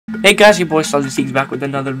Hey guys, your boy 𝗖𝗥𝗢𝗣𝗥𝗡𝗙𝗥 back with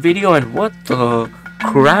another video, and what the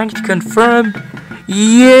cranked confirmed?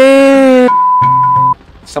 Yeah!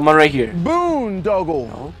 Someone right here. Boondoggle.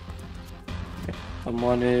 No.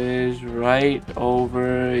 Someone is right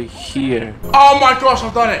over here. Oh my gosh,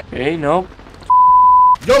 I've done it. Okay, nope.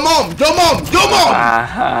 Yo mom, yo mom, yo mom.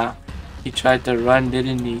 Aha. He tried to run,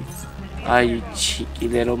 didn't he? Ah, you cheeky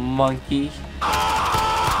little monkey.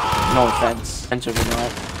 No offense. Offensive or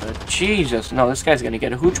not. But Jesus, no, this guy's gonna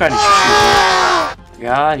get it. Who tried to shoot me?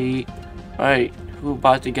 Got it. Alright, who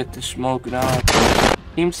about to get the smoke now?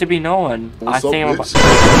 Seems to be no one. What's I think up, I'm about.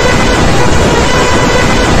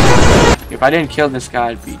 If I didn't kill this guy,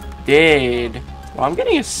 I'd be dead. Well, I'm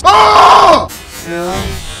getting a. Ah!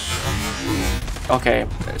 Okay,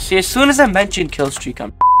 see, as soon as I mentioned kill streak,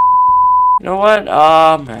 I'm. You know what?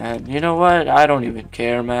 Man. You know what? I don't even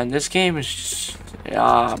care, man. This game is just.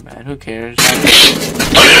 Man. Who cares?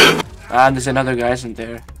 There's another guy, isn't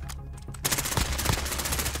there?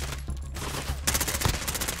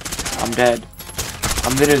 I'm dead.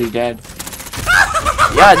 I'm literally dead.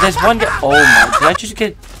 Yeah, there's one guy. Oh my. Did I just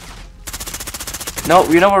get. No,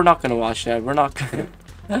 you know we're not gonna watch that. We're not gonna.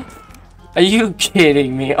 Are you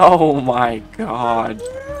kidding me? Oh my god.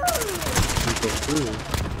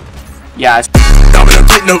 Yeah.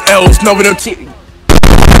 No L's, no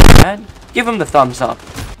Man, give him the thumbs up.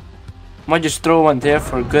 Might just throw one there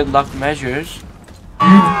for good luck measures.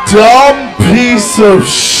 dumb piece of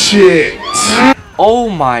shit. Oh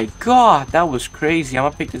my god, that was crazy. I'm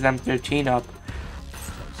gonna pick this M13 up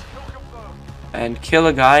and kill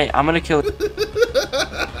a guy. I'm gonna kill.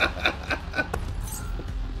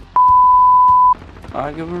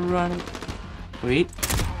 I'll give a run. Wait.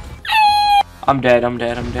 I'm dead, I'm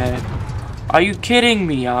dead, I'm dead. Are you kidding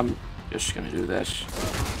me? I'm just gonna do this.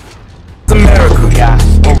 It's America. Yeah.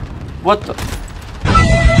 Oh, what the?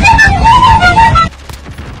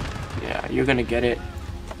 Yeah, you're gonna get it.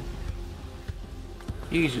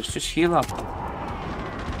 Jesus, just heal up.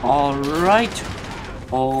 Alright.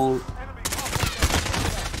 Oh.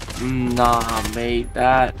 Nah, mate,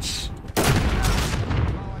 that's.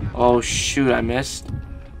 Oh shoot, I missed.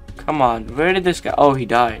 Come on, where did this guy? Oh, he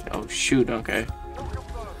died. Oh shoot, okay.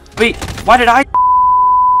 Wait, why did I?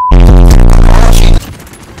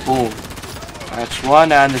 Boom. That's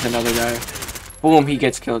one, and there's another guy. Boom, he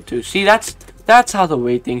gets killed too. See, that's how the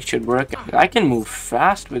way things should work. I can move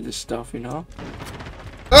fast with this stuff, you know.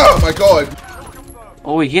 Oh my god.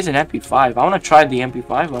 Oh, he has an MP5. I want to try the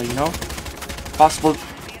MP5 one, you know. Possible.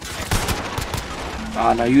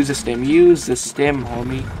 Now use the stim. Use the stim,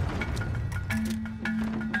 homie.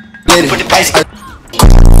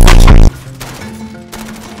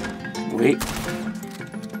 Wait.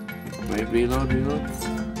 Wait, reload.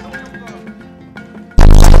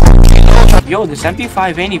 Yo, this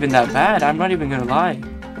MP5 ain't even that bad. I'm not even gonna lie.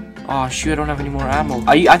 Oh shoot, I don't have any more ammo.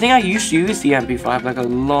 I think I used to use the MP5 like a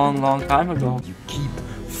long time ago. You keep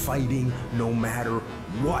fighting no matter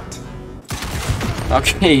what.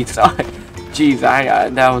 Okay, sorry. Jeez,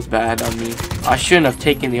 that was bad on me. I shouldn't have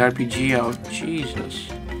taken the RPG out. Jesus.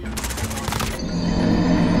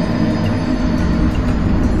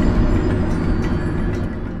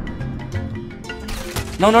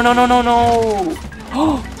 No.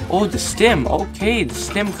 Oh, the stim. Okay, the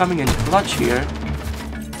stim coming in clutch here.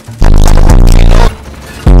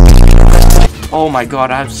 Oh my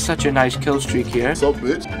god, I have such a nice kill streak here. What's up,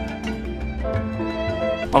 bitch?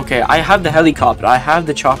 Okay, I have the helicopter. I have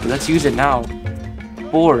the chopper. Let's use it now.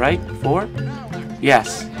 4, right? 4?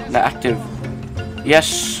 Yes. Active. Yes,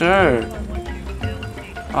 sir.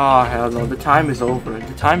 Oh, hell no. The time is over.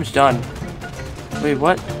 The time is done. Wait,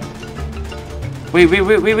 what? Wait.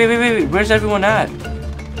 Where's everyone at?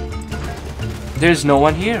 There's no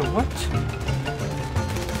one here. What?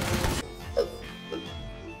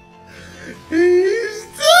 He's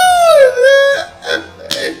doing it!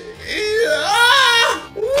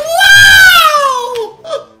 Wow!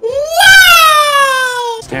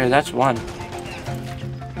 There, that's one.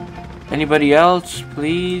 Anybody else?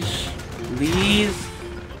 Please? Please?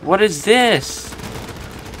 What is this?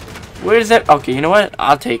 Where is that? Okay, you know what?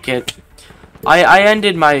 I'll take it. I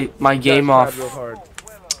ended my game off.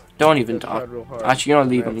 Don't even talk. Actually, you know,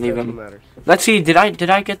 leave him. Let's see. Did I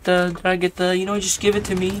get the? You know, just give it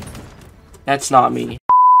to me. That's not me.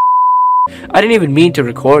 I didn't even mean to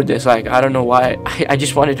record this. Like, I don't know why. I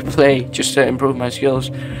just wanted to play just to improve my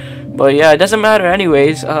skills. But yeah, it doesn't matter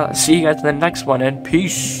anyways. See you guys in the next one, and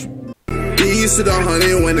peace. Used to the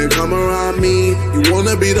 100 when they come around me. You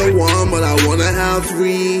wanna be the one, but I wanna have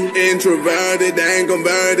 3. Introverted and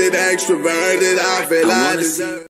converted, extroverted. I feel like